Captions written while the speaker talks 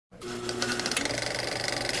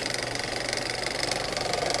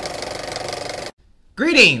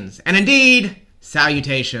Greetings, and indeed,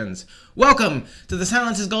 salutations. Welcome to the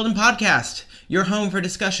Silence is Golden podcast, your home for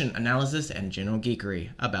discussion, analysis, and general geekery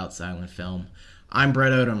about silent film. I'm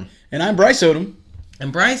Brett Odom. And I'm Bryce Odom.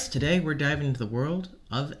 And Bryce, today we're diving into the world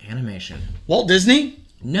of animation. Walt Disney?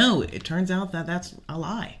 No, it turns out that that's a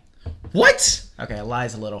lie. What? Okay, a lie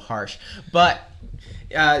is a little harsh. But,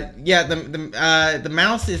 the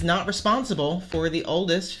mouse is not responsible for the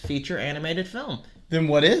oldest feature animated film. Then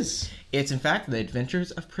what is? It's in fact The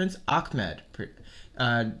Adventures of Prince Ahmed,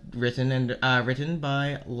 written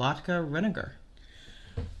by Lotte Reiniger.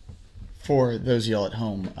 For those of y'all at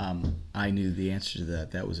home, I knew the answer to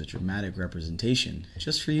that. That was a dramatic representation.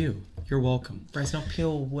 Just for you. You're welcome. Bryce, don't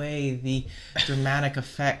peel away the dramatic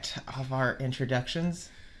effect of our introductions.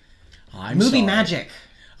 Movie magic.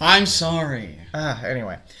 I'm sorry.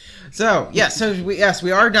 Anyway.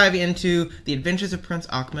 We are diving into The Adventures of Prince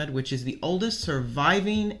Ahmed, which is the oldest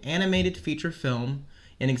surviving animated feature film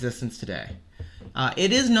in existence today.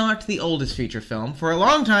 It is not the oldest feature film. For a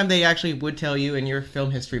long time, they actually would tell you in your film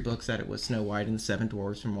history books that it was Snow White and the Seven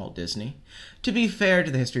Dwarfs from Walt Disney. To be fair to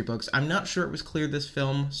the history books, I'm not sure it was clear this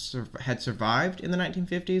film had survived in the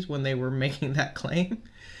 1950s when they were making that claim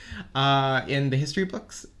in the history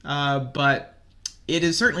books. But it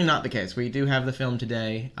is certainly not the case. We do have the film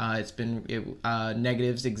today.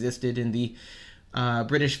 Negatives existed in the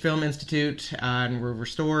British Film Institute and were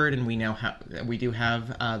restored, and we do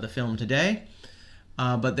have the film today.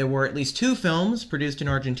 But there were at least two films produced in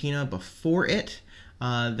Argentina before it.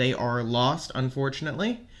 They are lost,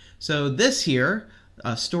 unfortunately. So this here,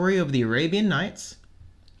 A Story of the Arabian Nights,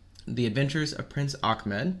 The Adventures of Prince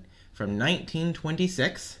Ahmed, from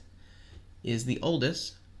 1926, is the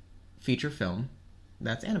oldest feature film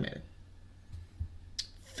that's animated.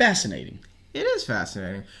 Fascinating. It is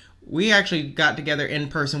fascinating. We actually got together in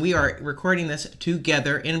person. We are recording this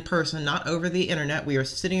together in person, not over the internet. We are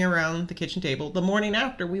sitting around the kitchen table the morning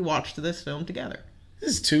after we watched this film together.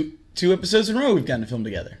 This is two episodes in a row we've gotten to film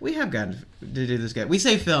together. We have gotten to do this together. We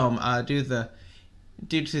say film due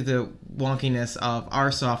to the wonkiness of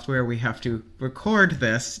our software. We have to record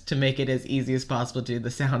this to make it as easy as possible to do the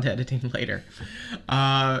sound editing later.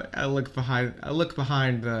 I look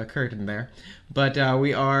behind the curtain there, but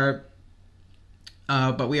we are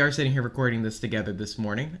sitting here recording this together this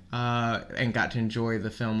morning, and got to enjoy the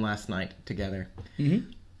film last night together. Mm-hmm.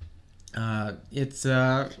 It's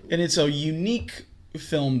a unique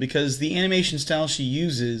film because the animation style she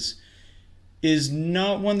uses is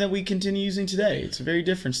not one that we continue using today. It's a very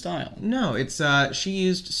different style. No, it's she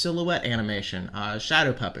used silhouette animation,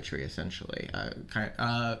 shadow puppetry, essentially.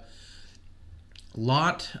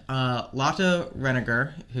 Lotte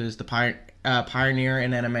Reiniger, who's the pioneer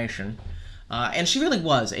in animation, and she really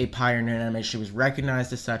was a pioneer in animation. She was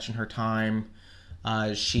recognized as such in her time.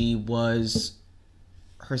 She was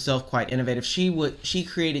herself quite innovative. She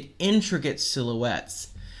created intricate silhouettes,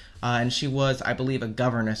 and she was, I believe, a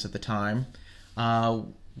governess at the time.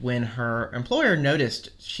 When her employer noticed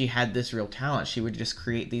she had this real talent, she would just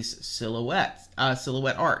create these silhouette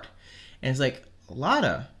art. And it's like,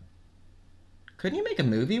 Lotte, couldn't you make a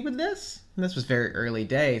movie with this? And this was very early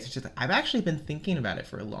days. It's just, I've actually been thinking about it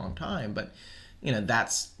for a long time, but,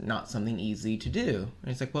 that's not something easy to do. And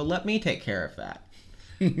it's like, well, let me take care of that.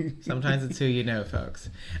 Sometimes it's who you know, folks.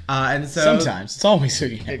 And so sometimes it's always who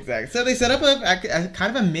you know. Exactly. So they set up a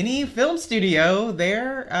kind of a mini film studio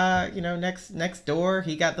there. Next door.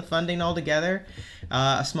 He got the funding all together.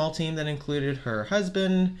 A small team that included her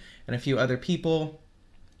husband and a few other people.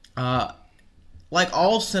 Like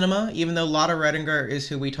all cinema, even though Lotte Reiniger is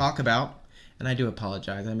who we talk about, and I do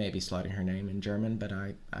apologize, I may be slaughtering her name in German, but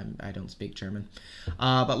I don't speak German.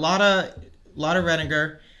 But Lotte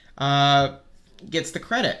Reiniger gets the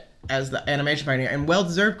credit as the animation pioneer, and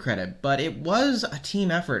well-deserved credit, but it was a team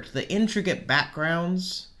effort. The intricate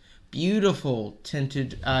backgrounds, beautiful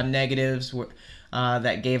tinted negatives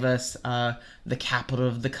that gave us the capital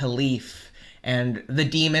of the Caliph and the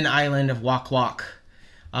demon island of Wak Wak,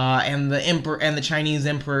 and the emperor and the Chinese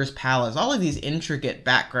emperor's palace. All of these intricate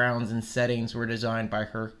backgrounds and settings were designed by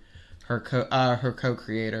her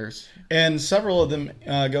co-creators, and several of them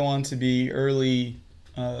go on to be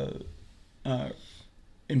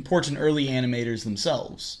important early animators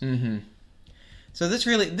themselves. Mm-hmm. So this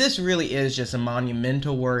really is just a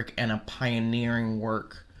monumental work and a pioneering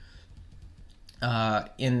work of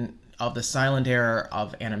the silent era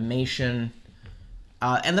of animation,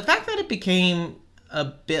 and the fact that it became a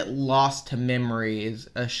bit lost to memory is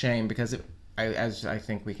a shame, because as I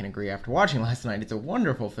think we can agree after watching last night, it's a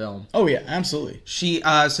wonderful film. Oh yeah, absolutely.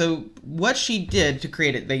 So what she did to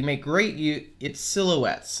create it, they make great it's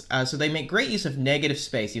silhouettes. So they make great use of negative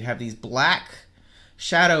space. You have these black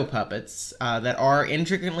shadow puppets that are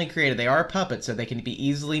intricately created. They are puppets, so they can be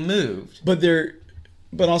easily moved.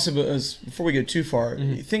 But also, before we go too far,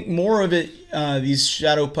 think more of it, these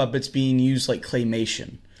shadow puppets being used like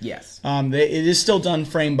claymation. Yes. It is still done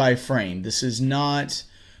frame by frame. This is not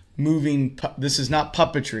this is not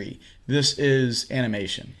puppetry. This is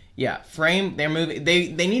animation. Yeah, they're moving.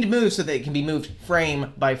 They need to move so that it can be moved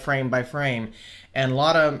frame by frame by frame. And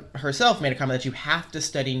Lotta herself made a comment that you have to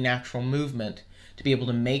study natural movement to be able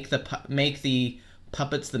to make the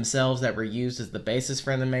puppets themselves that were used as the basis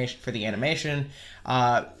for the animation,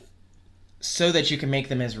 so that you can make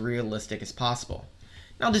them as realistic as possible.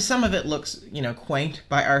 Now, does some of it looks, quaint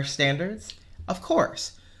by our standards? Of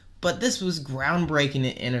course. But this was groundbreaking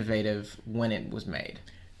and innovative when it was made.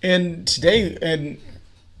 And today,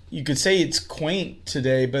 you could say it's quaint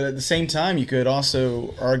today, but at the same time, you could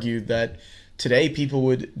also argue that today people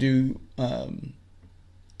would do, I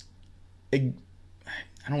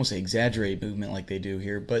don't want to say exaggerated movement like they do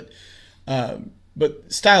here, but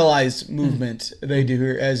stylized movement they do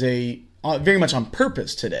here as very much on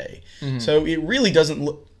purpose today. Mm-hmm. So it really doesn't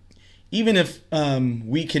look, even if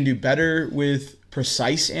we can do better with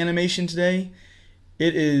precise animation today,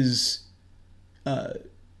 it is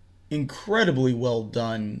incredibly well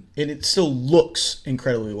done, and it still looks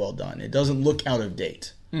incredibly well done. It doesn't look out of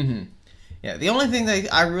date. Mm-hmm. Yeah, the only thing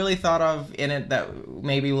that I really thought of in it that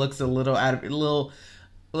maybe looks a little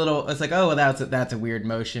it's like, oh, well, that's a weird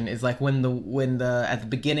motion, is like when the at the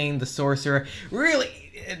beginning the sorcerer really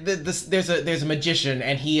there's a magician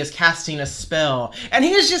and he is casting a spell and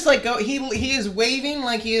he is just like he is waving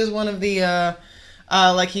like he is one of the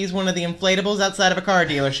like he's one of the inflatables outside of a car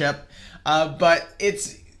dealership, but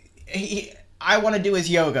I want to do his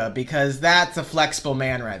yoga because that's a flexible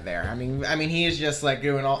man right there. I mean he is just like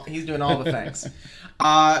doing all the things.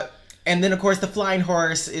 And then, of course, the flying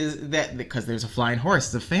horse is that because there's a flying horse.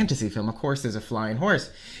 It's a fantasy film. Of course, there's a flying horse.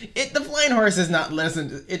 The flying horse is not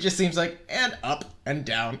listened. It just seems like and up and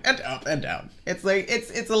down and up and down. It's like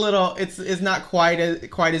it's not quite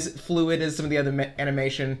as fluid as some of the other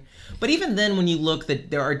animation. But even then, when you look, that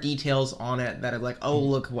there are details on it that are like, oh,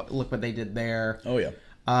 look what they did there. Oh yeah.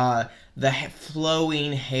 The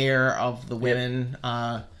flowing hair of the women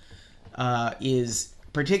is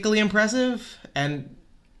particularly impressive, and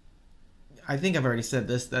I think I've already said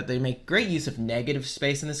this, that they make great use of negative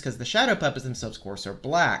space in this because the shadow puppets themselves, of course, are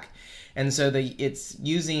black. And so it's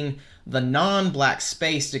using the non-black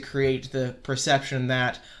space to create the perception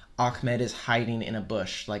that Achmed is hiding in a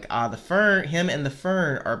bush. Like, him and the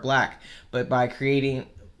fern are black, but by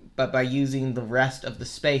using the rest of the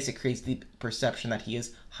space, it creates the perception that he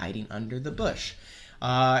is hiding under the bush.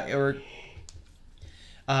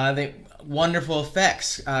 The wonderful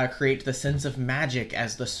effects create the sense of magic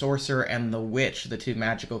as the sorcerer and the witch, the two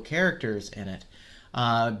magical characters in it,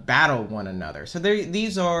 battle one another. So this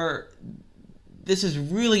is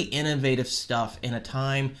really innovative stuff in a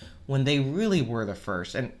time when they really were the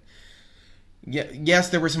first. And yes,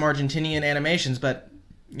 there were some Argentinian animations, but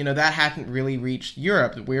that hadn't really reached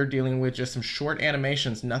Europe. We're dealing with just some short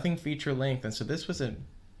animations, nothing feature length, and so this was an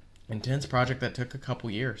intense project that took a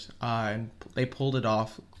couple years, and they pulled it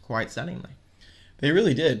off quite stunningly. They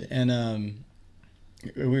really did, and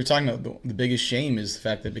we were talking about the biggest shame is the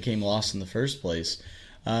fact that it became lost in the first place.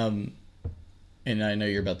 And I know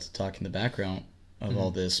you're about to talk in the background of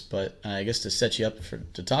all this, but I guess to set you up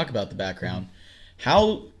to talk about the background,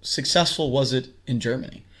 how successful was it in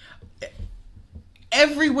Germany?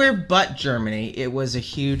 Everywhere but Germany, it was a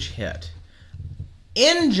huge hit.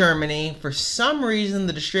 In Germany, for some reason,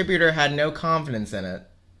 the distributor had no confidence in it,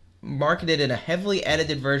 marketed it a heavily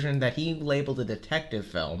edited version that he labeled a detective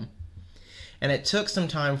film, and it took some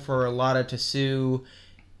time for Lotta to sue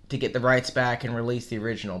to get the rights back and release the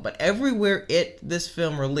original. But everywhere this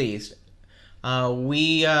film released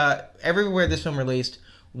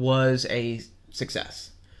was a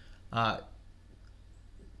success.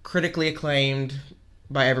 Critically acclaimed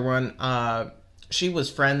by everyone. She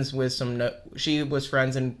was friends with in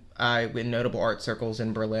notable art circles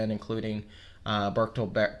in Berlin, including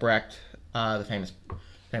Bertolt Brecht, the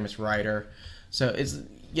famous writer. So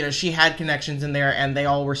she had connections in there, and they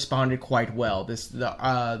all responded quite well.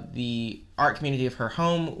 The art community of her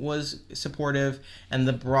home was supportive, and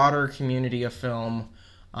the broader community of film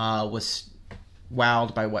was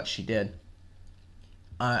wowed by what she did,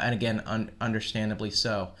 and again, understandably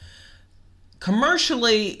so.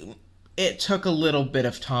 Commercially, it took a little bit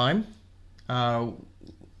of time.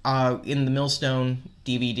 In the Millstone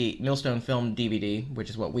Film DVD,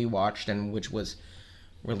 which is what we watched and which was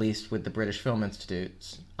released with the British Film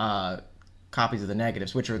Institute's copies of the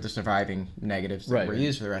negatives, which are the surviving negatives that were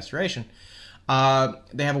used for the restoration.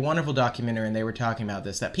 They have a wonderful documentary, and they were talking about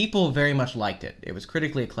this, that people very much liked it. It was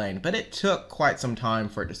critically acclaimed, but it took quite some time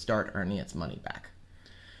for it to start earning its money back.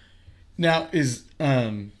 Now,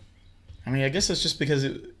 I guess it's just because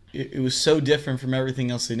it was so different from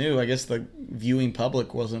everything else they knew. I guess the viewing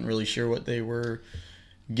public wasn't really sure what they were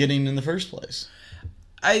getting in the first place.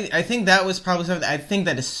 I think that was probably something. I think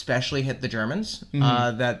that especially hit the Germans,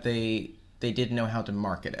 that they didn't know how to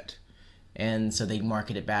market it, and so they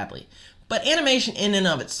marketed it badly. But animation in and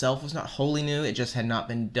of itself was not wholly new. It just had not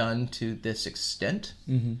been done to this extent.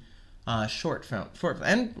 Short film,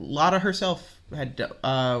 and Lotta herself had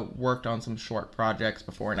worked on some short projects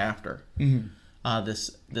before and after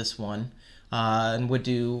this one, and would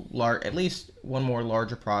do at least one more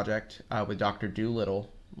larger project with Dr.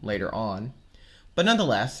 Dolittle later on. But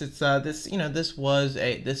nonetheless, it's this was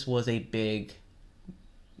a big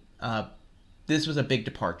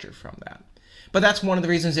departure from that. But that's one of the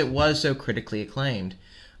reasons it was so critically acclaimed.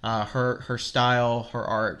 Her style, her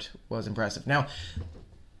art was impressive. Now,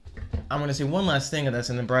 I'm going to say one last thing of this,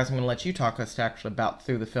 and then Bryce, I'm going to let you talk us actually about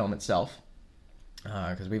through the film itself,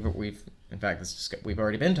 because we've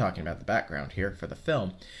already been talking about the background here for the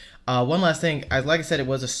film. One last thing, like I said, it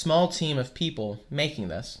was a small team of people making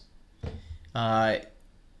this.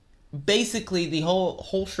 Basically, the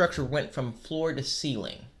whole structure went from floor to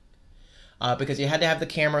ceiling. Because you had to have the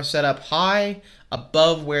camera set up high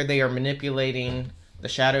above where they are manipulating the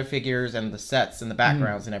shadow figures and the sets and the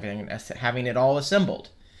backgrounds and everything, and having it all assembled.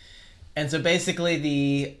 And so basically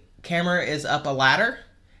the camera is up a ladder,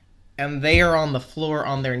 and they are on the floor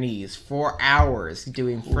on their knees for hours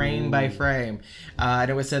doing frame by frame. And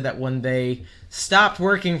it was said that when they stopped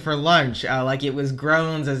working for lunch, like it was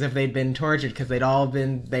groans as if they'd been tortured, because they'd all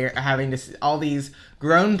been there all these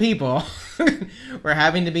grown people were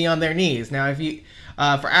having to be on their knees. Now, if you,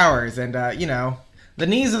 for hours, and the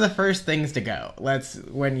knees are the first things to go.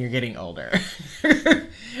 When you're getting older.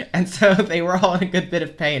 And so they were all in a good bit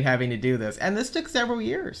of pain having to do this. And this took several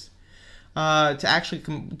years to actually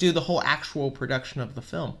do the whole actual production of the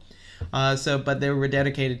film. But they were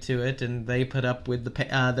dedicated to it, and they put up with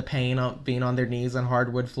the pain of being on their knees on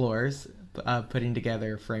hardwood floors, putting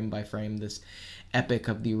together frame by frame this epic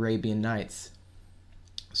of the Arabian Nights.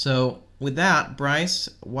 So with that, Bryce,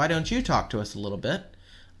 why don't you talk to us a little bit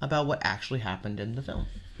about what actually happened in the film?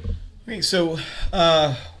 Okay, so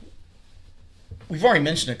we've already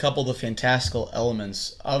mentioned a couple of the fantastical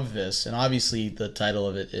elements of this, and obviously the title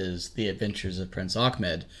of it is The Adventures of Prince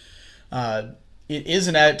Ahmed. It is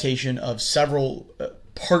an adaptation of several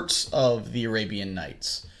parts of the Arabian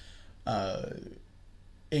Nights,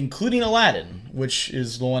 including Aladdin, which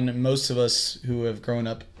is the one most of us who have grown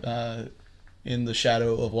up in the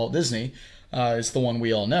shadow of Walt Disney is the one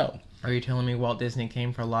we all know. Are you telling me Walt Disney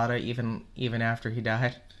came for Lotta even after he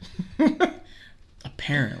died?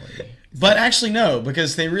 Apparently. But actually no,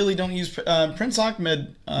 because they really don't use Prince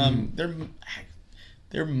Ahmed.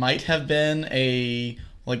 There might have been a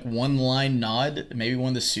one-line nod, maybe one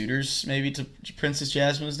of the suitors, maybe to Princess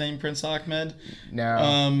Jasmine was named Prince Ahmed.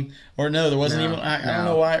 No. Or no, there wasn't even. I don't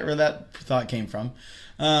know where that thought came from.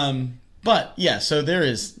 But yeah, so there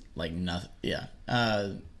is nothing. Yeah.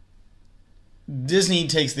 Disney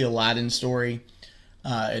takes the Aladdin story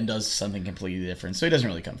and does something completely different, so he doesn't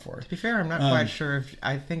really come forward. To be fair, I'm not quite sure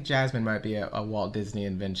I think Jasmine might be a Walt Disney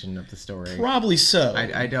invention of the story. Probably so.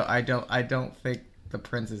 I don't think the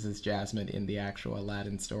princess is Jasmine in the actual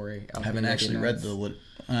Aladdin story. I haven't actually read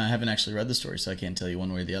the story, so I can't tell you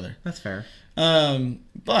one way or the other. That's fair.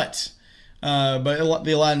 But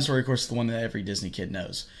the Aladdin story, of course, is the one that every Disney kid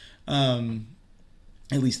knows.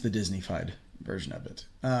 At least the Disney-fied version of it.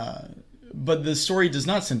 But the story does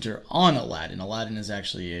not center on Aladdin. Aladdin is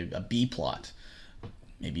actually a B plot,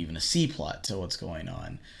 maybe even a C plot to what's going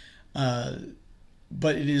on.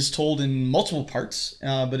 But it is told in multiple parts.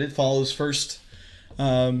 But it follows first.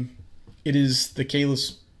 It is the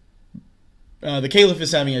Caliph's. The Caliph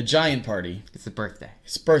is having a giant party. It's a birthday.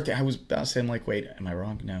 It's birthday. I was about to say, wait, am I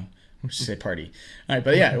wrong? No, I should say party. All right,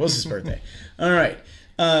 but yeah, it was his birthday. All right.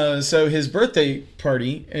 So his birthday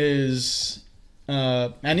party is.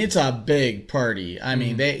 And it's a big party. I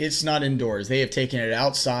mean, it's not indoors. They have taken it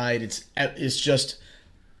outside. It's just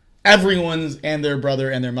everyone's and their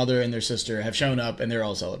brother and their mother and their sister have shown up, and they're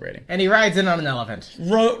all celebrating. And he rides in on an elephant.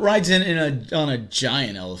 Rides in on a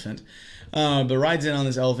giant elephant. But rides in on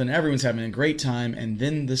this elephant. Everyone's having a great time, and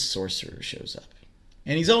then the sorcerer shows up.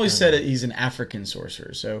 And he's always said that he's an African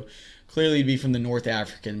sorcerer, so clearly he'd be from the North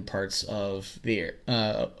African parts of the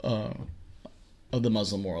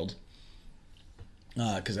Muslim world.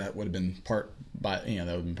 Because that would have been part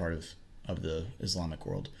of the Islamic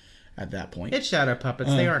world at that point. It's shadow puppets.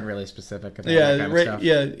 They aren't really specific about Yeah, that kind of stuff.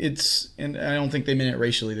 yeah. It's, and I don't think they meant it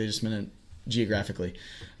racially. They just meant it geographically.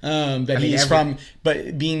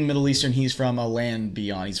 But being Middle Eastern, he's from a land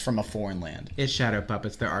beyond. He's from a foreign land. It's shadow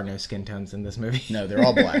puppets. There are no skin tones in this movie. No, they're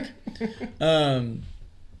all black. And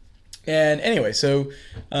anyway, so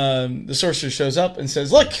the sorcerer shows up and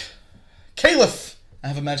says, "Look, Caliph, I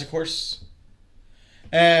have a magic horse."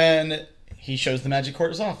 And he shows the magic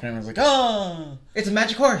horse off, and everyone's like, "Oh, It's a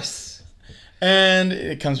magic horse." And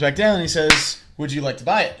it comes back down, and he says, "Would you like to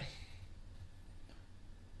buy it?"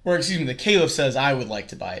 Or, excuse me, the Caliph says, "I would like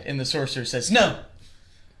to buy it." And the sorcerer says, "No,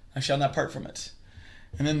 I shall not part from it."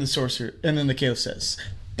 And then the Caliph says,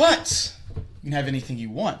 "But you can have anything you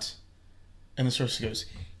want." And the sorcerer goes,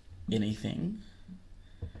 "Anything?"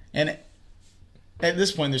 And at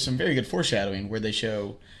this point, there's some very good foreshadowing where they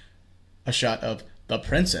show a shot of the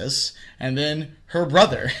princess and then her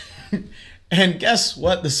brother. And guess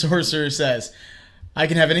what the sorcerer says? "I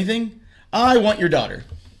can have anything? I want your daughter.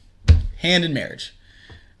 Hand in marriage."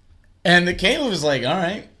 And the Caliph is like, "All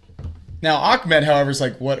right." Now, Ahmed, however, is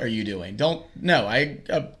like, "What are you doing? I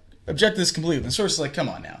object to this completely." And the sorcerer's like, "Come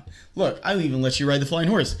on now. Look, I'll even let you ride the flying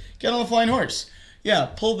horse. Get on the flying horse. Yeah,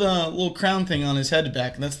 pull the little crown thing on his head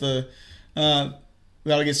back, and that's that'll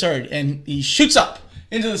get started." And he shoots up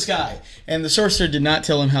into the sky. And the sorcerer did not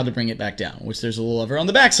tell him how to bring it back down, which there's a little lever on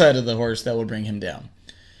the backside of the horse that will bring him down.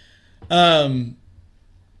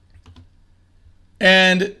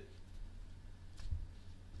 And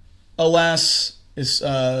alas,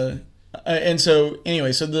 and so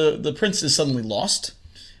anyway, so the prince is suddenly lost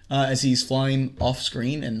as he's flying off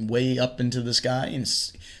screen and way up into the sky, and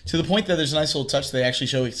to the point that there's a nice little touch. They actually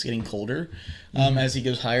show it's getting colder as he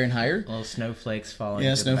goes higher and higher. Little snowflakes falling.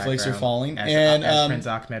 Yeah, snowflakes are falling, as Prince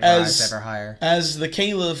Ahmed rises ever higher. As the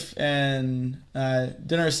Caliph and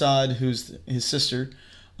Dinarsad, who's his sister,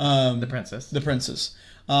 the princess,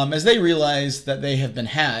 as they realize that they have been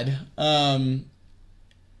had,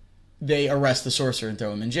 they arrest the sorcerer and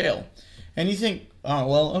throw him in jail. And you think, oh,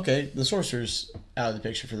 well, okay, the sorcerer's out of the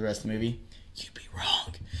picture for the rest of the movie. You'd be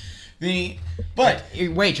wrong. But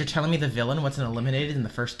wait, you're telling me the villain wasn't eliminated in the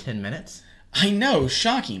first 10 minutes? I know,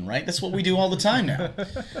 shocking, right? That's what we do all the time now.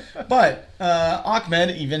 But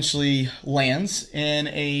Ahmed eventually lands in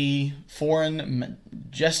a foreign,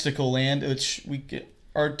 majestical land, which we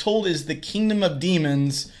are told is the kingdom of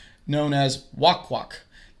demons, known as Wak Wak.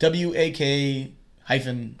 W-A-K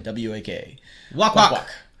 -W-A-K. Wak Wak.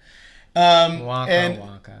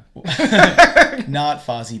 Waka. Not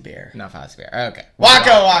Fozzie Bear. Not Fozzie Bear. Okay.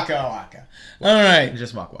 Waka. All right.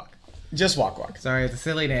 Just Wak Wak. Just Wak Wak. Sorry, it's a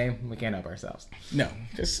silly name. We can't help ourselves. No,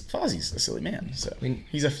 because Fozzie's a silly man. So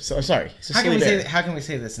he's a how can we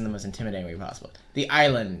say this in the most intimidating way possible? The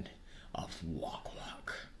island of Wak Wak.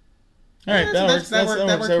 All right, that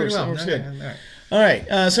works good. All right.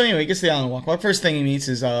 So anyway, he gets to the island of Wak Wak. First thing he meets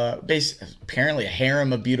is apparently a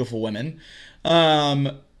harem of beautiful women.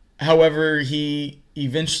 However, he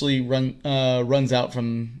eventually runs out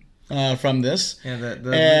from this.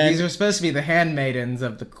 Yeah, these are supposed to be the handmaidens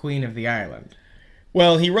of the queen of the island.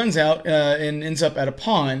 Well, he runs out and ends up at a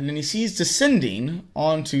pond, and he sees descending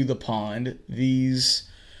onto the pond these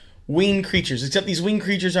winged creatures. Except these winged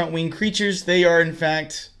creatures aren't winged creatures. They are, in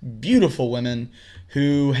fact, beautiful women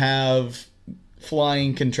who have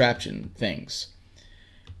flying contraption things.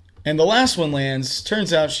 And the last one lands.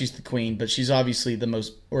 Turns out she's the queen, but she's obviously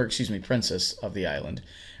princess of the island.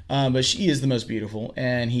 But she is the most beautiful,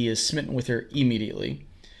 and he is smitten with her immediately.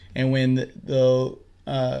 And when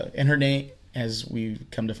and her name, as we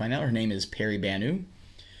come to find out, her name is Peri Banu.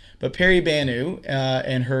 But Peri Banu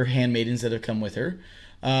and her handmaidens that have come with her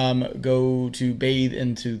go to bathe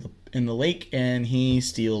in the lake, and he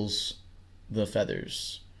steals the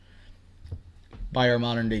feathers. By our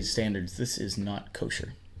modern day standards, this is not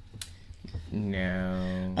kosher.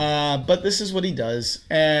 No. But this is what he does,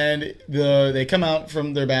 and they come out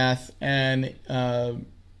from their bath, and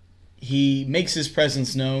he makes his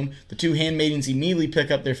presence known. The two handmaidens immediately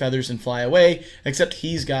pick up their feathers and fly away, except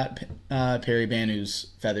he's got Peri Banu's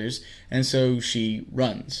feathers, and so she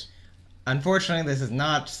runs. Unfortunately, this is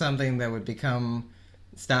not something that would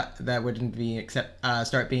start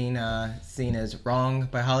being seen as wrong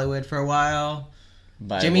by Hollywood for a while.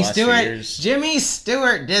 Jimmy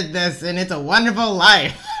Stewart did this, and It's a Wonderful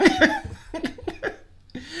Life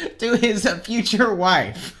to his future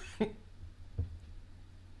wife.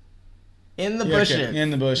 In the bushes. Okay. In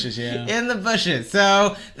the bushes, yeah. In the bushes.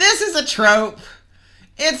 So, this is a trope.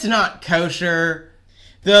 It's not kosher.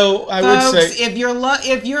 Though, I would say, if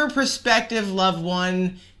your prospective loved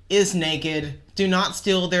one is naked, do not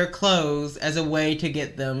steal their clothes as a way to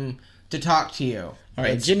get them to talk to you. All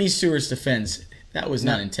right, Jimmy Stewart's defense, that was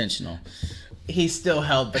not intentional. He still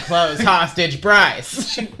held the clothes hostage,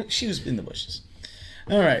 Bryce. She was in the bushes.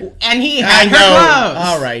 All right. And he had her clothes.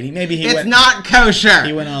 All right. It's not kosher.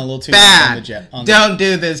 He went on a little too bad. long Don't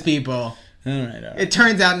do this, people. All right. It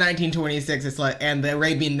turns out 1926, and the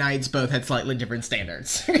Arabian Nights both had slightly different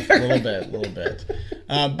standards. A little bit.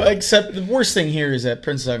 But except the worst thing here is that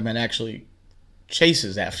Princess Ahmed actually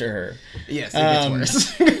chases after her. Yes, it gets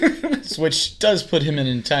worse. Which does put him in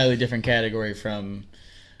an entirely different category from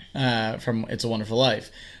It's a Wonderful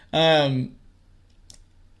Life.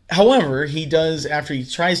 However, he does, after he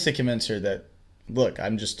tries to convince her that, look,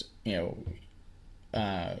 I'm just in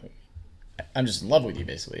love with you,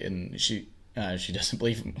 basically, and she doesn't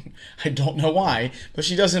believe him. I don't know why, but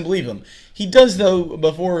she doesn't believe him. He does, though,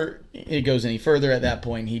 before it goes any further at that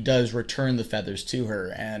point, he does return the feathers to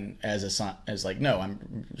her, and as like, no,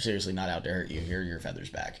 I'm seriously not out to hurt you. Here are your feathers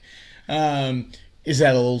back. Is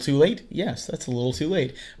that a little too late? Yes, that's a little too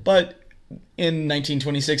late. But in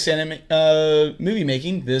 1926 movie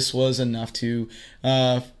making, this was enough to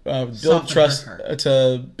build trust,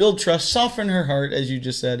 soften her heart, as you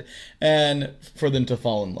just said, and for them to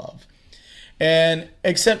fall in love. And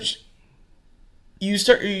except she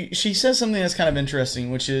says something that's kind of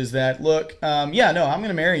interesting, which is that, look, I'm going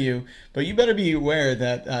to marry you, but you better be aware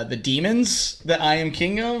that the demons that I am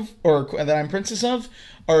king of, or that I'm princess of,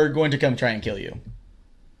 are going to come try and kill you.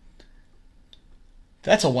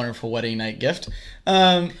 That's a wonderful wedding night gift.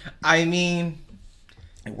 I mean,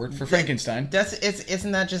 it worked for Frankenstein.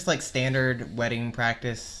 Isn't that just like standard wedding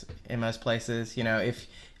practice in most places? You know, if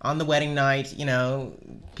on the wedding night,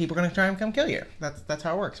 people are gonna try and come kill you. That's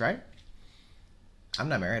how it works, right? I'm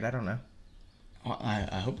not married. I don't know. Well,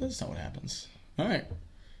 I hope that's not what happens. All right.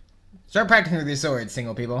 Start practicing with your swords,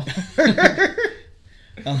 single people.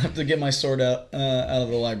 I'll have to get my sword out of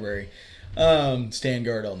the library. Stand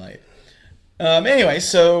guard all night. Anyway,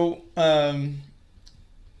 so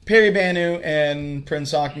Peri Banu and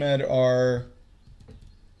Prince Ahmed are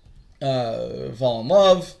fall in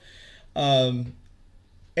love,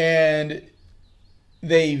 and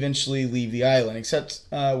they eventually leave the island. Except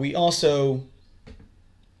we also,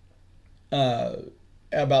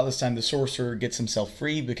 about this time, the sorcerer gets himself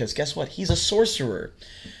free because guess what? He's a sorcerer.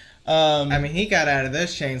 I mean, he got out of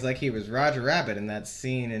those chains like he was Roger Rabbit in that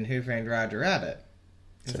scene in Who Framed Roger Rabbit.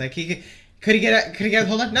 It's like he could he get the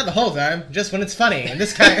whole time? Not the whole time, just when it's funny. And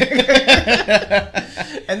this kind,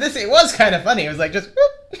 it was kind of funny. It was like just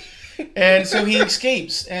whoop. And so he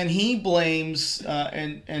escapes, and he blames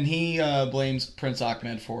blames Prince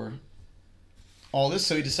Ahmed for all this.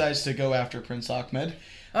 So he decides to go after Prince Ahmed.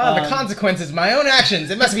 The consequences, my own actions.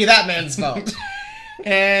 It must be that man's fault.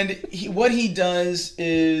 And what he does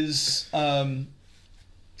is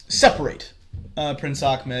separate Prince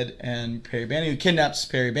Ahmed and Peri Banu. He kidnaps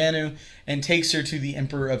Peri Banu and takes her to the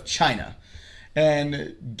Emperor of China,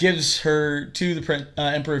 and gives her to the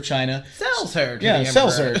Emperor of China. Sells her to the Emperor.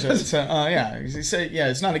 Sells her. It's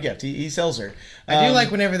not a gift. He sells her. I do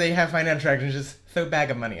like whenever they have financial transactions, just throw a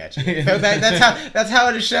bag of money at you. That's how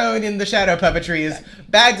it is shown in the shadow puppetry. Is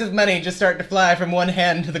bags of money just start to fly from one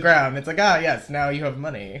hand to the ground. It's like, yes, now you have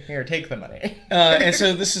money. Here, take the money. And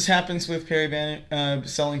so this happens with Peri Banu,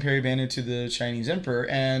 selling Peri Banu to the Chinese emperor,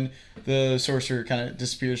 and the sorcerer kind of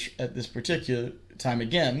disappears at this particular time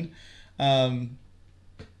again. And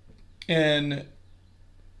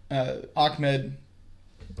Ahmed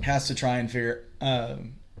has to try and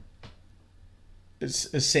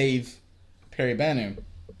save Peri Banu.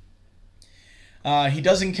 He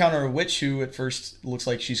does encounter a witch who at first looks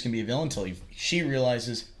like she's going to be a villain until she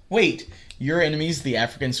realizes, wait, your enemy's the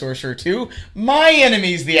African sorcerer too? My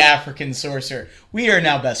enemy's the African sorcerer. We are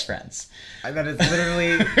now best friends. That is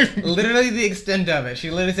literally the extent of it.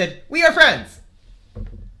 She literally said, we are friends.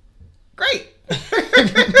 Great.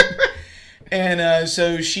 And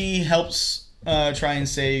so she helps try and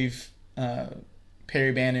save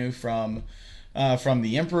Peri Banu from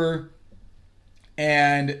the emperor,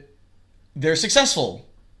 and they're successful.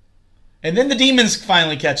 And then the demons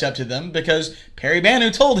finally catch up to them because Peri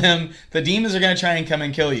Banu told him the demons are going to try and come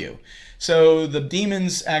and kill you. So the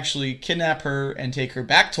demons actually kidnap her and take her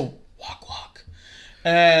back to Wak Wak,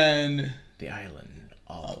 and the island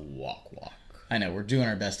of Wak Wak. I know, we're doing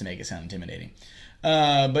our best to make it sound intimidating.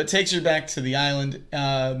 But takes her back to the island,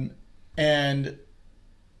 and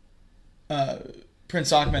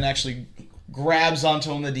Prince Ahmed actually grabs onto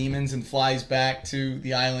one of the demons and flies back to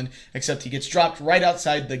the island, except he gets dropped right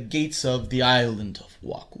outside the gates of the island of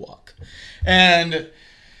Wak Wak. And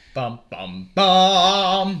bum bum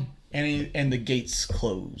bum, and the gates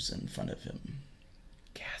close in front of him.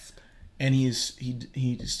 Gasp. and he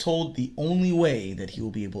is told the only way that he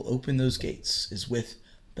will be able to open those gates is with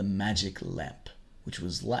the magic lamp, which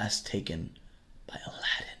was last taken by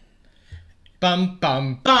Aladdin. Bum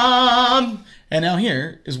bum bum. And now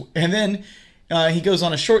then he goes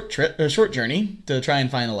on a short journey to try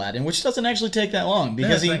and find Aladdin, which doesn't actually take that long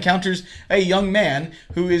because he encounters a young man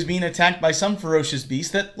who is being attacked by some ferocious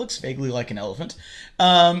beast that looks vaguely like an elephant,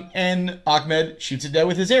 and Ahmed shoots it dead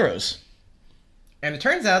with his arrows. And it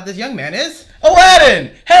turns out this young man is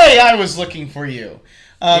Aladdin! Hey, I was looking for you.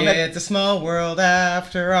 It's a small world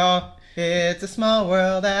after all. It's a small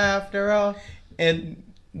world after all. And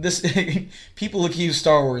this people accuse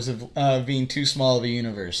Star Wars of being too small of a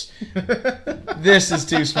universe. This is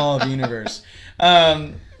too small of a universe.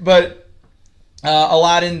 But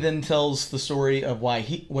Aladdin then tells the story of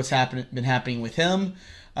what's been happening with him.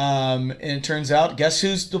 And it turns out, guess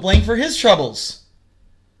who's to blame for his troubles?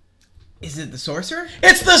 Is it the sorcerer?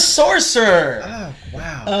 It's the sorcerer! Oh,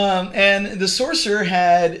 wow. And the sorcerer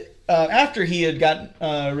had, after he had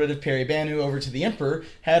gotten rid of Peri Banu over to the Emperor,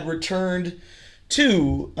 had returned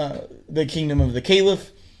to the kingdom of the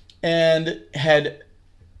Caliph and had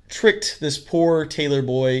tricked this poor tailor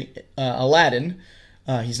boy, Aladdin.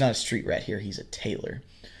 He's not a street rat here, he's a tailor.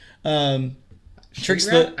 Tricks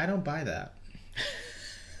rat? I don't buy that.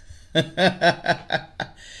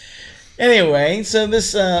 Anyway, so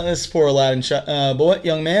this poor Aladdin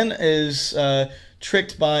young man is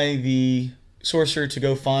tricked by the sorcerer to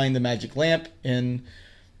go find the magic lamp in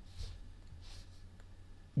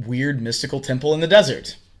weird mystical temple in the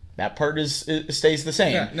desert. That part stays the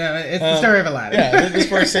same. Yeah, no, it's the story of Aladdin. Yeah, this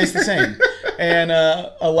part stays the same. And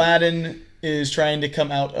Aladdin is trying to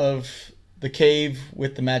come out of the cave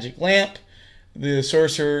with the magic lamp. The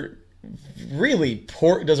sorcerer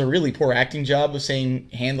does a really poor acting job of saying,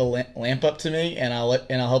 "Hand the lamp up to me, and I'll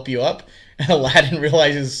help you up." And Aladdin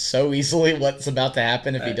realizes so easily what's about to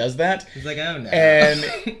happen if he does that. He's like, "Oh no!" And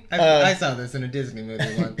I saw this in a Disney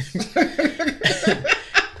movie once.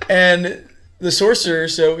 And the sorcerer,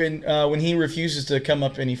 when he refuses to come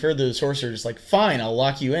up any further, the sorcerer is like, "Fine, I'll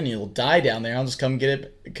lock you in. You'll die down there. I'll just come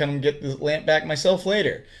get the lamp back myself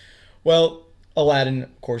later." Well, Aladdin,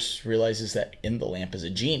 of course, realizes that in the lamp is a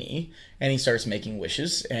genie, and he starts making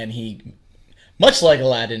wishes, and he, much like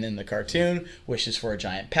Aladdin in the cartoon, wishes for a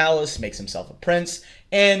giant palace, makes himself a prince,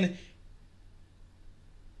 and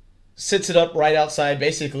sits it up right outside,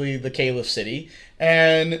 basically, the Caliph city.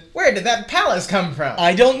 And where did that palace come from?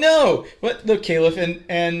 I don't know. But the Caliph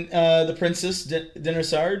and the Princess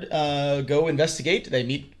Dinarsard go investigate. They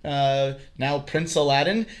meet now Prince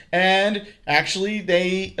Aladdin, and actually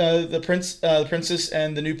the princess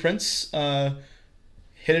and the new prince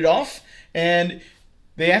hit it off, and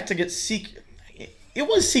they have to get It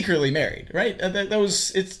was secretly married, right?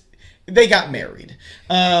 They got married.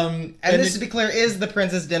 And this, to be clear, is the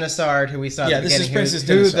Princess Dinarsard who we saw at the beginning, this is Princess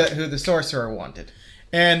Dinarsard. Who the sorcerer wanted.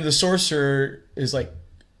 And the sorcerer is like,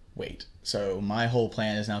 wait, so my whole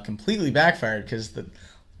plan is now completely backfired because the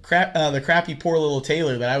crappy poor little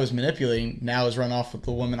tailor that I was manipulating now has run off with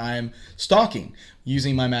the woman I am stalking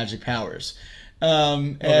using my magic powers.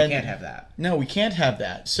 And we can't have that. No, we can't have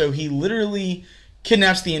that. So he literally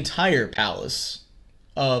kidnaps the entire palace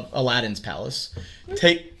of Aladdin's palace,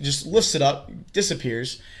 just lifts it up,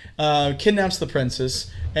 disappears, kidnaps the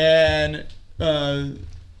princess, and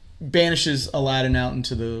banishes Aladdin out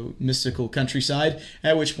into the mystical countryside,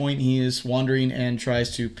 at which point he is wandering and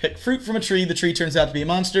tries to pick fruit from a tree. The tree turns out to be a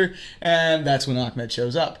monster, and that's when Ahmed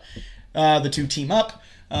shows up. The two team up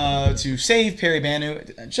to save Peri Banu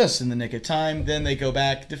just in the nick of time. Then they go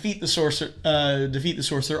back, defeat the sorcerer.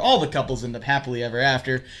 All the couples end up happily ever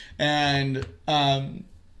after. And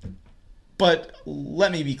but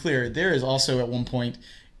let me be clear, there is also at one point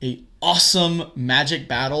a awesome magic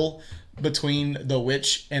battle between the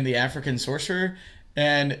witch and the African sorcerer,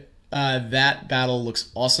 and that battle looks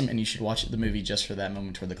awesome, and you should watch the movie just for that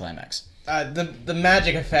moment toward the climax. The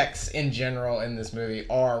magic effects in general in this movie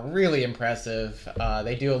are really impressive.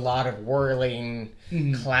 They do a lot of whirling,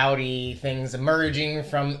 cloudy things emerging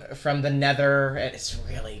from the nether. It's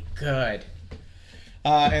really good.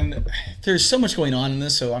 And there's so much going on in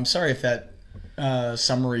this, so I'm sorry if that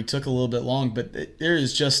summary took a little bit long, but there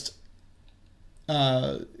is just...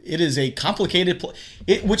 it is a complicated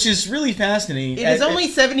which is really fascinating. It is only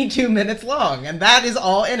 72 minutes long, and that is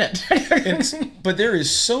all in it. But there is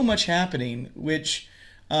so much happening, which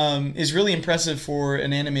is really impressive for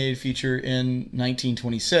an animated feature in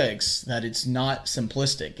 1926, that it's not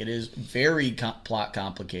simplistic. It is very plot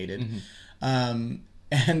complicated. And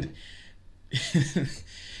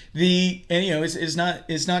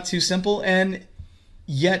it's not too simple, and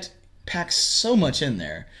yet packs so much in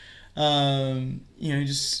there.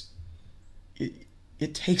 Just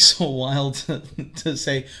it takes a while to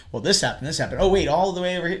say, well, this happened. Oh, wait, all the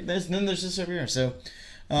way over here. Then there's this over here. So,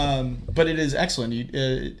 but it is excellent.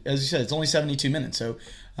 As you said, it's only 72 minutes. So,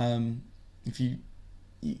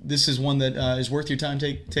 this is one that is worth your time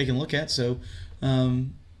taking a look at. So,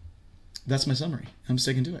 that's my summary. I'm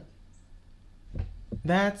sticking to it.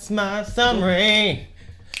 That's my summary.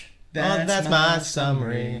 That's my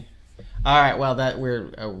summary. All right, well, that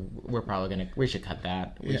we're probably we should cut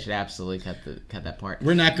that. We should absolutely cut that part.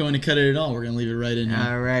 We're not going to cut it at all. We're going to leave it right in here.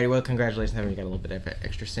 All right. Well, congratulations, Evan. You got a little bit of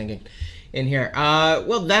extra singing in here.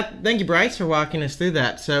 Thank you, Bryce, for walking us through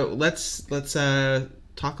that. So let's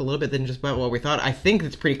talk a little bit then just about what we thought. I think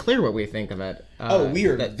it's pretty clear what we think of it. We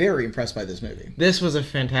are very impressed by this movie. This was a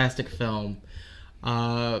fantastic film.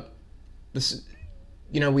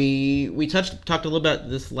 We talked a little about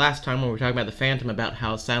this last time when we were talking about The Phantom, about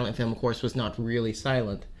how silent film, of course, was not really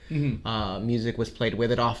silent. Mm-hmm. Music was played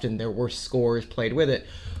with it. Often there were scores played with it.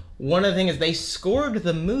 One of the things is they scored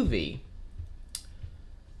the movie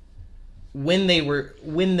when they were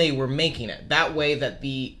making it. That way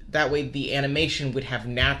the animation would have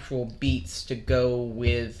natural beats to go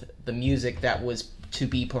with the music that was to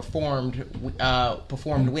be performed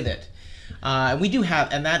with it. We do have,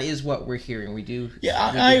 and that is what we're hearing. We do. Yeah,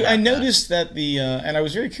 I noticed that and I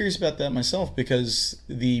was very curious about that myself, because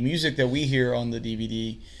the music that we hear on the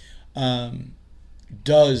DVD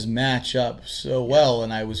does match up so well,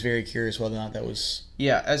 and I was very curious whether or not that was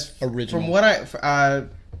original. From what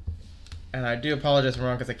and I do apologize if I'm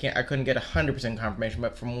wrong, because I couldn't get 100% confirmation,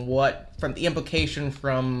 but from the implication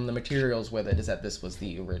from the materials with it is that this was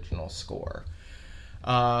the original score.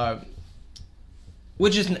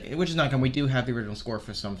 Which is not common. We do have the original score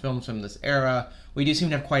for some films from this era. We do seem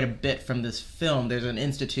to have quite a bit from this film. There's an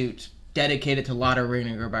institute dedicated to Lotte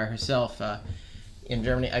Reiniger by herself in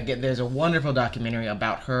Germany. Again, there's a wonderful documentary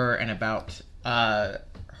about her and about her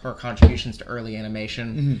contributions to early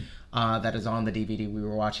animation that is on the DVD. We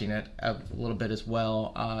were watching it a little bit as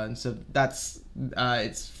well, and so that's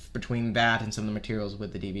it's between that and some of the materials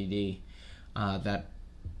with the DVD that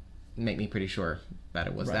make me pretty sure that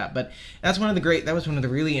it was that. But that was one of the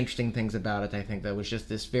really interesting things about it. I think that was just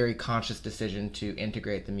this very conscious decision to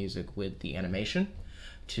integrate the music with the animation,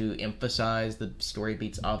 to emphasize the story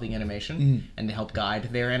beats of the animation and to help guide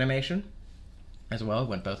their animation as well. It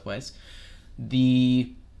went both ways. It's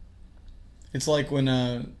like when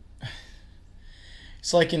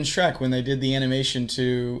it's like in Shrek when they did the animation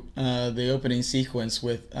to the opening sequence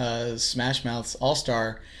with Smash Mouth's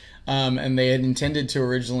All-Star, and they had intended to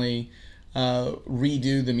originally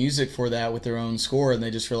redo the music for that with their own score, and they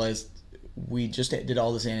just realized, we just did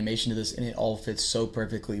all this animation to this and it all fits so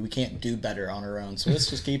perfectly, we can't do better on our own, so let's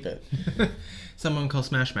just keep it. Someone call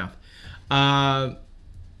Smash Mouth. But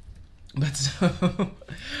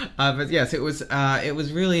yes, it was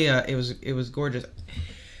really it was gorgeous.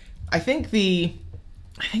 I think the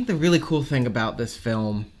really cool thing about this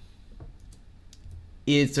film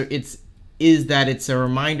is that it's a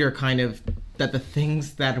reminder, kind of, that the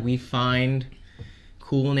things that we find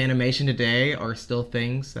cool in animation today are still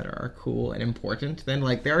things that are cool and important. Then,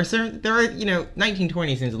 like, there are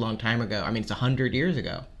 1920 seems a long time ago. I mean, it's 100 years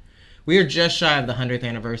ago. We are just shy of the 100th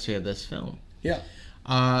anniversary of this film. Yeah.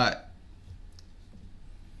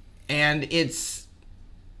 And it's,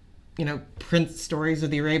 Prince stories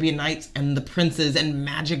of the Arabian Nights and the princes and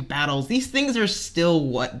magic battles. These things are still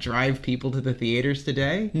what drive people to the theaters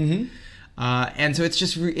today. Mm-hmm. And so it's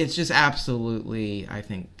just absolutely, I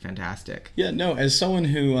think, fantastic. Yeah, no, as someone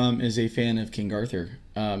who is a fan of King Arthur,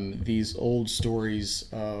 these old stories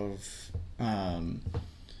of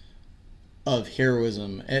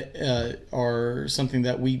heroism are something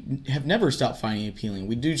that we have never stopped finding appealing.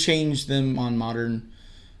 We do change them on modern,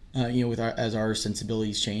 as our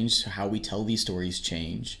sensibilities change, how we tell these stories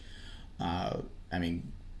change.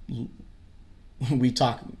 We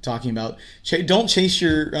talking about don't chase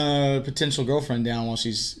your potential girlfriend down while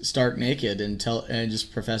she's stark naked and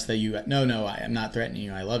just profess that I am not threatening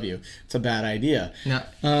you, I love you. It's a bad idea. No.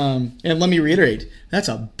 And let me reiterate, that's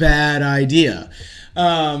a bad idea.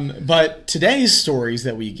 But today's stories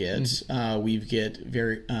that we get, we get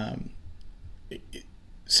very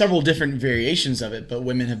several different variations of it, but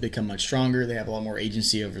women have become much stronger. They have a lot more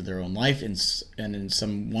agency over their own life, and in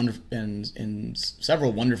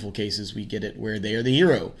several wonderful cases, we get it where they are the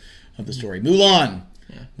hero of the story. Mulan,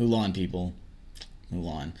 Mulan, people,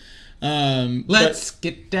 Mulan. Let's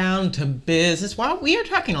get down to business. Well, we are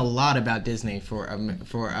talking a lot about Disney for a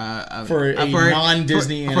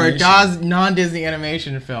non-Disney animation. For a non-Disney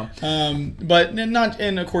animation film. But not,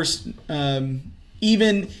 and of course,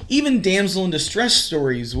 even damsel in distress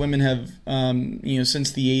stories, women have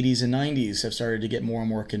since the 80s and 90s have started to get more and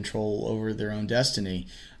more control over their own destiny.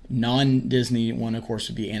 Non-Disney one, of course,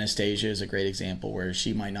 would be Anastasia is a great example, where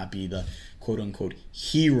she might not be the quote-unquote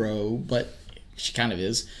hero, but she kind of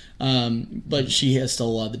is. But she has still a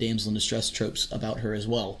lot of the damsel in distress tropes about her as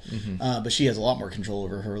well. But she has a lot more control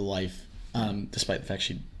over her life, despite the fact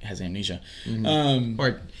she has amnesia.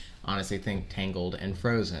 Or honestly, think Tangled and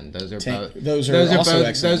Frozen. Those are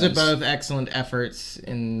both excellent efforts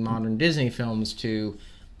in modern Disney films to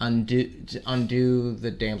undo the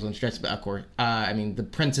damsel in distress. But of course, the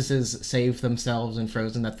princesses save themselves in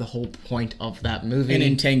Frozen. That's the whole point of that movie. And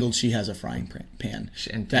in Tangled, she has a frying pan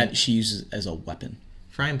that she uses as a weapon.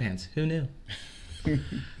 Frying pans. Who knew?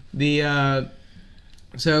 That's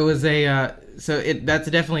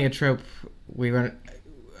definitely a trope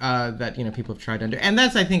that people have tried to undo. And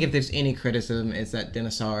that's, I think, if there's any criticism, is that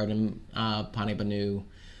Dinassar and Pani Banu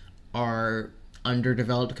are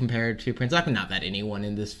underdeveloped compared to Prince Ahmed. Not that anyone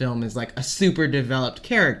in this film is like a super developed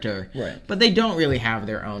character, right? But they don't really have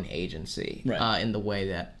their own agency, right, in the way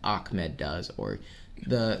that Ahmed does, or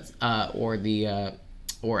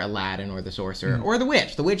Aladdin, or the sorcerer, or the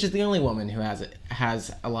witch. The witch is the only woman who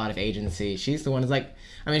has a lot of agency. She's the one who's like,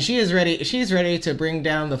 she is ready. She's ready to bring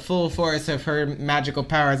down the full force of her magical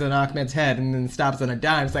powers on Ahmed's head, and then stops on a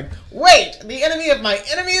dime. It's like, wait, the enemy of my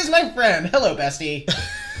enemy is my friend. Hello, bestie.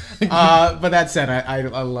 But that said, I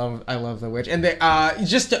love the witch, and they,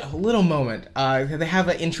 just a little moment. They have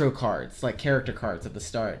intro cards, like character cards at the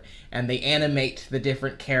start, and they animate the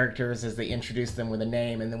different characters as they introduce them with a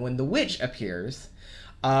name, and then when the witch appears,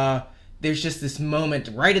 there's just this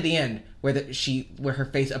moment right at the end where her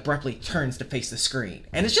face abruptly turns to face the screen,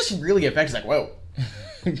 and it's just really effective. It's like, whoa.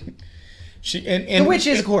 The witch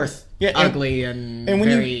is, of course, ugly and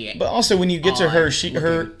very. But also, when you get to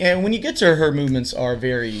her, movements are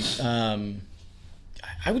very,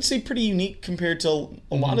 I would say, pretty unique compared to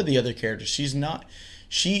a lot of the other characters.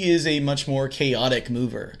 She is a much more chaotic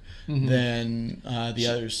mover than the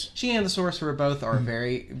others. She and the sorcerer both are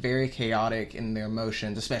very, very chaotic in their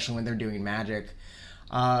emotions, especially when they're doing magic.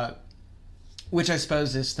 Which I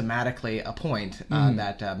suppose is thematically a point,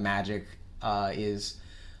 that magic is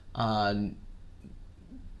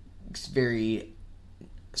very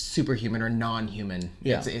superhuman or non-human.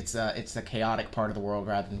 Yeah. It's the chaotic part of the world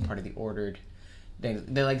rather than part of the ordered thing.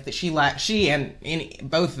 They like that she and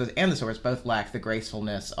the swords both lack the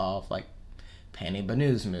gracefulness of like Pani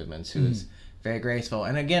Banu's movements, who is very graceful.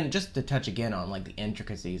 And again, just to touch again on like the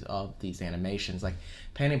intricacies of these animations, like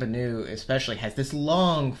Pani Banu especially has this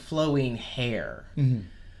long flowing hair.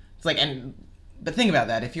 It's like, but think about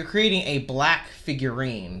that. If you're creating a black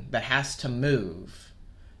figurine that has to move,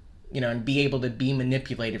 and be able to be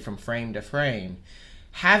manipulated from frame to frame,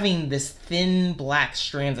 having this thin black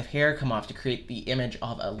strands of hair come off to create the image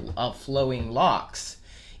of flowing locks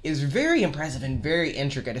is very impressive and very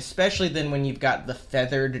intricate, especially then when you've got the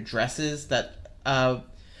feathered dresses that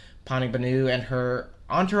Pani Banu and her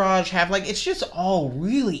entourage have. Like, it's just all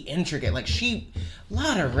really intricate. Like,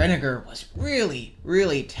 Lotte Reiniger was really,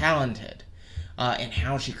 really talented in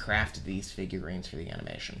how she crafted these figurines for the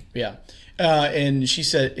animation. Yeah. And she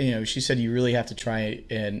said you really have to try,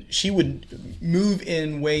 and she would move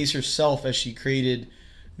in ways herself as she created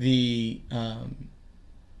the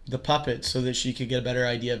puppet so that she could get a better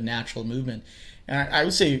idea of natural movement. And I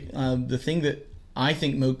would say the thing that I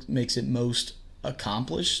think makes it most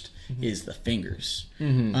accomplished is the fingers.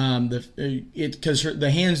 Because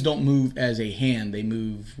the hands don't move as a hand; they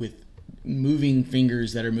move with moving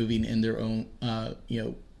fingers that are moving in their own.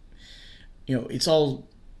 It's all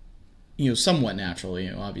somewhat natural.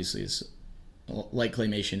 Obviously, it's like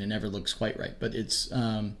claymation; it never looks quite right, but it's.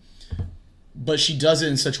 But she does it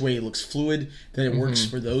in such a way it looks fluid, that it works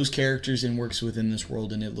for those characters and works within this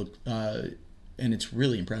world, and and it's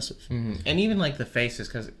really impressive. And even like the faces,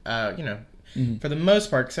 because for the most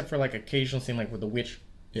part, except for like occasional scene like where the witch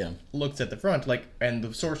looks at the front, like, and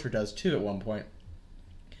the sorcerer does too at one point.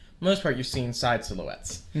 Most part, you're seeing side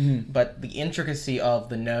silhouettes, but the intricacy of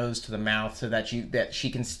the nose to the mouth, so that she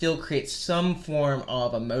can still create some form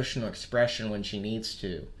of emotional expression when she needs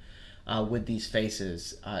to. With these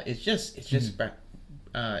faces, it's just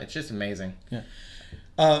amazing. Yeah,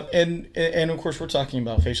 and of course we're talking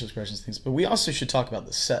about facial expressions and things, but we also should talk about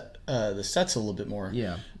the sets a little bit more.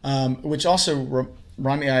 Yeah. Which also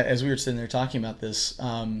remind me, as we were sitting there talking about this,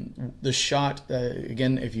 the shot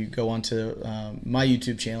again. If you go onto my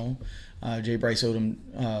YouTube channel, J. Bryce Odom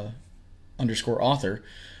 _author.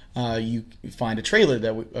 You find a trailer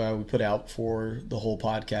that we put out for the whole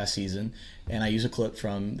podcast season, and I use a clip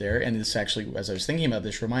from there. And this actually, as I was thinking about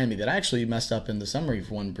this, reminded me that I actually messed up in the summary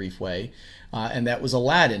for one brief way, and that was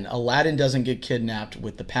Aladdin. Aladdin doesn't get kidnapped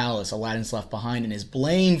with the palace. Aladdin's left behind and is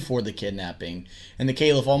blamed for the kidnapping. And the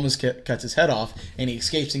caliph almost cuts his head off, and he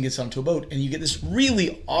escapes and gets onto a boat. And you get this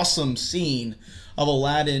really awesome scene of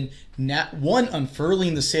Aladdin,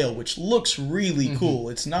 unfurling the sail, which looks really cool.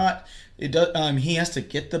 It's not. It does. He has to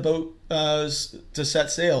get the boat to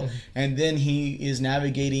set sail, and then he is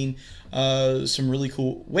navigating some really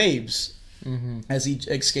cool waves as he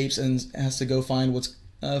escapes and has to go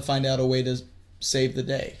find out a way to save the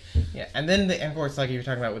day. Yeah, and then of course, like you were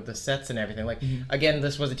talking about with the sets and everything. Like again,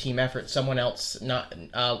 this was a team effort. Someone else, not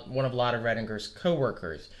one of Lotte Redinger's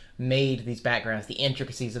co-workers, made these backgrounds, the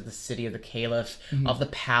intricacies of the city of the caliph, of the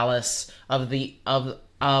palace, of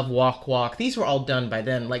Wok Wok. These were all done by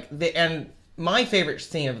them. And my favorite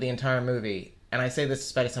scene of the entire movie, and I say this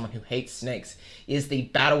despite as someone who hates snakes, is the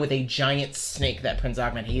battle with a giant snake that Prince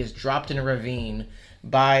Ahmed. He is dropped in a ravine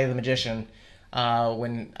by the magician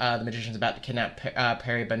when the magician's about to kidnap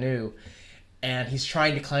Peri Banu. And he's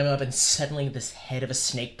trying to climb up, and suddenly this head of a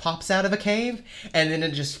snake pops out of a cave, and then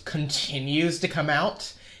it just continues to come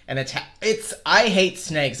out and attack. I hate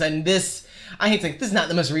snakes, and this is not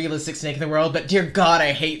the most realistic snake in the world, but dear God,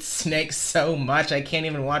 I hate snakes so much. I can't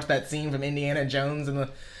even watch that scene from Indiana Jones and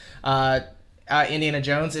the Indiana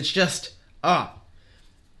Jones. It's just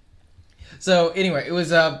So anyway, it was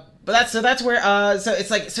that's where so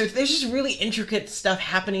it's like, so there's just really intricate stuff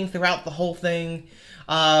happening throughout the whole thing.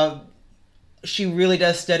 She really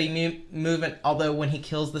does study movement, although when he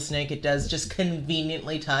kills the snake, it does just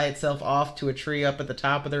conveniently tie itself off to a tree up at the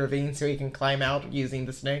top of the ravine so he can climb out using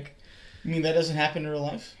the snake. You mean that doesn't happen in real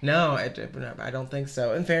life? No, I don't think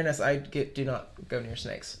so. In fairness, do not go near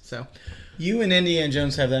snakes. So, you and Indiana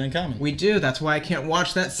Jones have that in common. We do. That's why I can't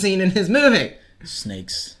watch that scene in his movie.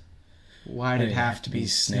 Snakes. Why did it have to be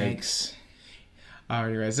snakes?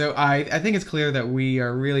 Alright, so I think it's clear that we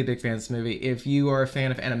are really big fans of this movie. If you are a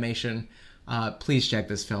fan of animation, please check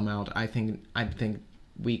this film out. I think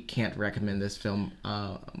we can't recommend this film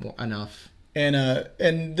enough.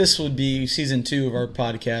 And this would be season 2 of our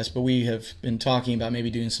podcast, but we have been talking about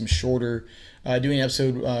maybe doing some shorter, doing an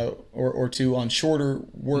episode or two on shorter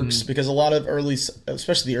works, because a lot of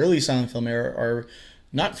especially the early silent film era, are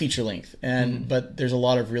not feature length, but there's a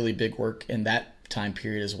lot of really big work in that time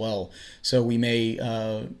period as well. So we may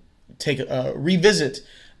revisit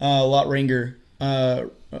Lotte Redinger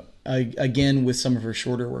again with some of her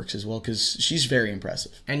shorter works as well, because she's very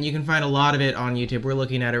impressive. And you can find a lot of it on YouTube. We're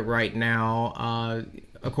looking at it right now.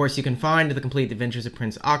 Of course, you can find The Complete Adventures of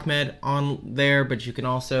Prince Ahmed on there, but you can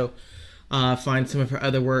also find some of her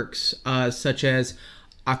other works, such as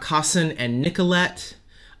Aucassin and Nicolette,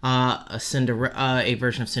 a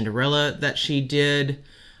version of Cinderella that she did,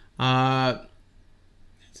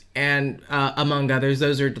 and among others.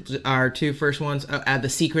 Those are our 2 first ones. The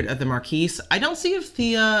Secret of the Marquise. I don't see if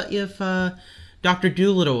Dr.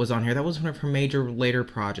 Dolittle was on here. That was one of her major later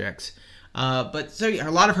projects. But so yeah,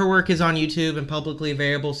 a lot of her work is on YouTube and publicly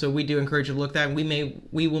available. So we do encourage you to look at that. We may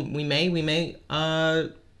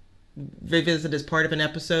revisit as part of an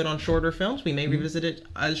episode on shorter films. We may revisit it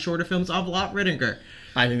as shorter films of Lotte Redinger.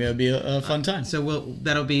 I think that would be a fun time. So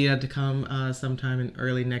that'll be to come sometime in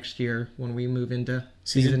early next year when we move into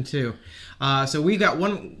season 2. So we have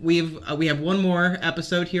one more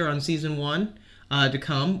episode here on season 1 to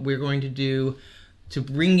come. We're going to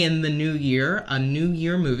bring in the new year, a New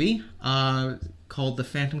Year movie called The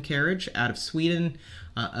Phantom Carriage out of Sweden,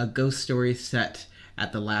 a ghost story set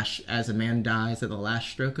as a man dies at the last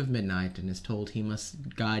stroke of midnight and is told he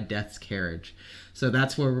must guide death's carriage. So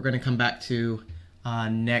that's where we're going to come back to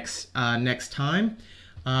next time.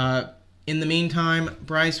 In the meantime,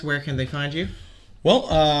 Bryce, where can they find you?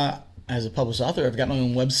 Well, as a published author, I've got my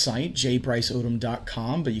own website,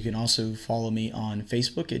 jbryceodom.com, but you can also follow me on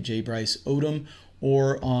Facebook at jbryceodom,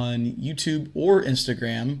 or on YouTube or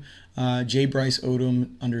Instagram,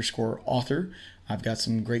 jbryceodom_author. I've got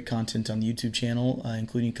some great content on the YouTube channel,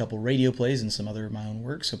 including a couple radio plays and some other of my own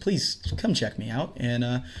work. So please come check me out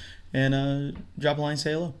and drop a line,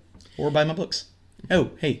 say hello, or buy my books.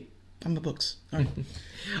 Oh, hey, buy my books. All right.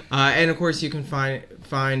 And of course, you can find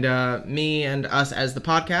me and us as the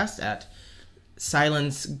podcast at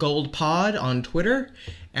Silence Gold Pod on Twitter,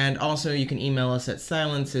 and also you can email us at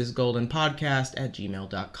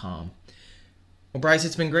silencesgoldenpodcast@gmail.com. Well, Bryce,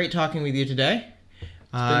 it's been great talking with you today.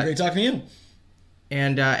 It's been great talking to you.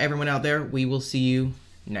 And everyone out there, we will see you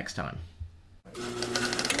next time.